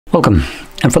Welcome,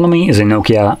 in front of me is a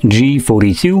Nokia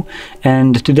G42,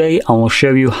 and today I will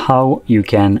show you how you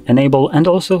can enable and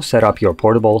also set up your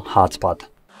portable hotspot.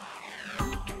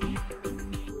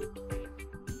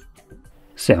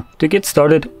 So, to get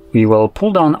started, we will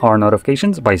pull down our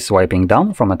notifications by swiping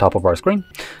down from the top of our screen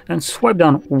and swipe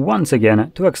down once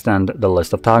again to extend the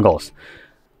list of toggles.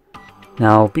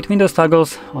 Now, between those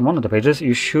toggles, on one of the pages,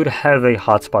 you should have a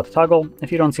hotspot toggle.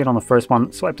 If you don't see it on the first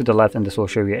one, swipe to the left and this will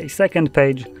show you a second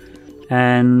page.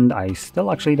 And I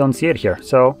still actually don't see it here.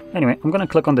 So anyway, I'm going to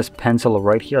click on this pencil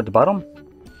right here at the bottom.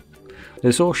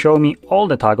 This will show me all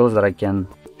the toggles that I can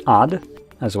add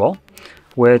as well,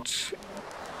 which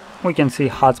we can see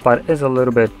hotspot is a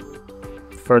little bit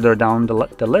further down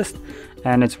the list.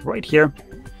 And it's right here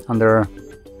under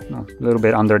a little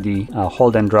bit under the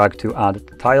hold and drag to add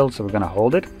the tile. So we're going to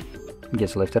hold it, it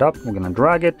gets lifted up, we're going to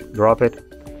drag it, drop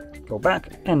it, go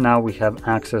back, and now we have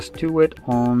access to it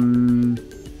on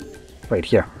right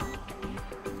here.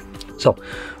 So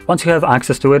once you have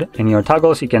access to it in your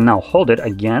toggles, you can now hold it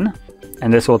again,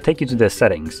 and this will take you to the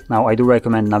settings. Now I do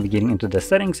recommend navigating into the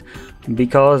settings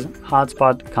because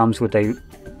hotspot comes with a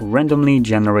randomly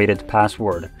generated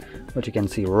password, which you can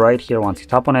see right here. Once you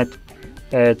tap on it,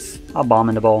 it's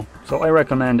abominable, so I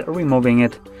recommend removing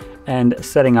it and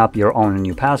setting up your own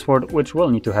new password, which will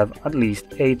need to have at least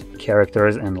 8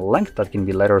 characters in length. That can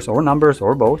be letters or numbers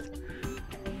or both,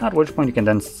 at which point you can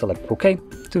then select OK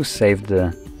to save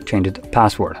the changed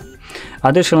password.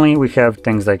 Additionally, we have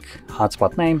things like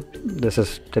hotspot name. This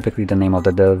is typically the name of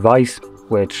the device,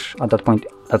 which at that point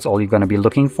that's all you're going to be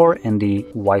looking for in the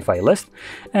Wi-Fi list.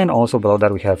 And also below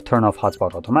that we have turn off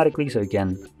hotspot automatically, so you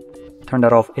can turn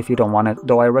that off if you don't want it,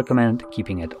 though I recommend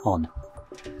keeping it on.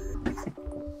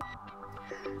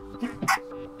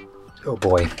 Oh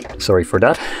boy, sorry for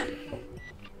that.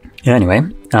 Anyway,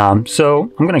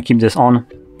 so I'm gonna keep this on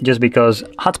just because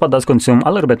hotspot does consume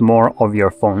a little bit more of your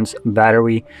phone's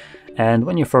battery, and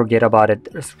when you forget about it,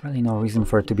 there's really no reason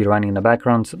for it to be running in the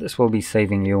background, so this will be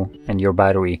saving you and your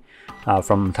battery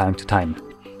from time to time.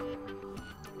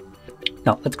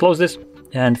 Now let's close this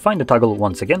and find the toggle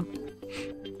once again.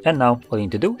 And now all you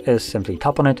need to do is simply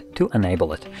tap on it to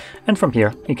enable it. And from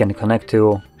here, you can connect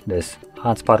to this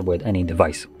hotspot with any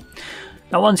device.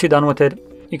 Now, once you're done with it,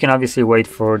 you can obviously wait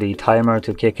for the timer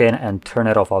to kick in and turn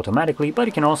it off automatically, but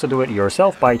you can also do it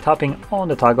yourself by tapping on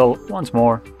the toggle once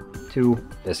more to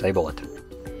disable it.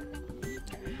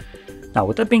 Now,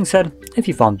 with that being said, if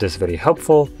you found this video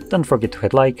helpful, don't forget to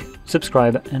hit like,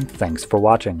 subscribe, and thanks for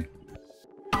watching.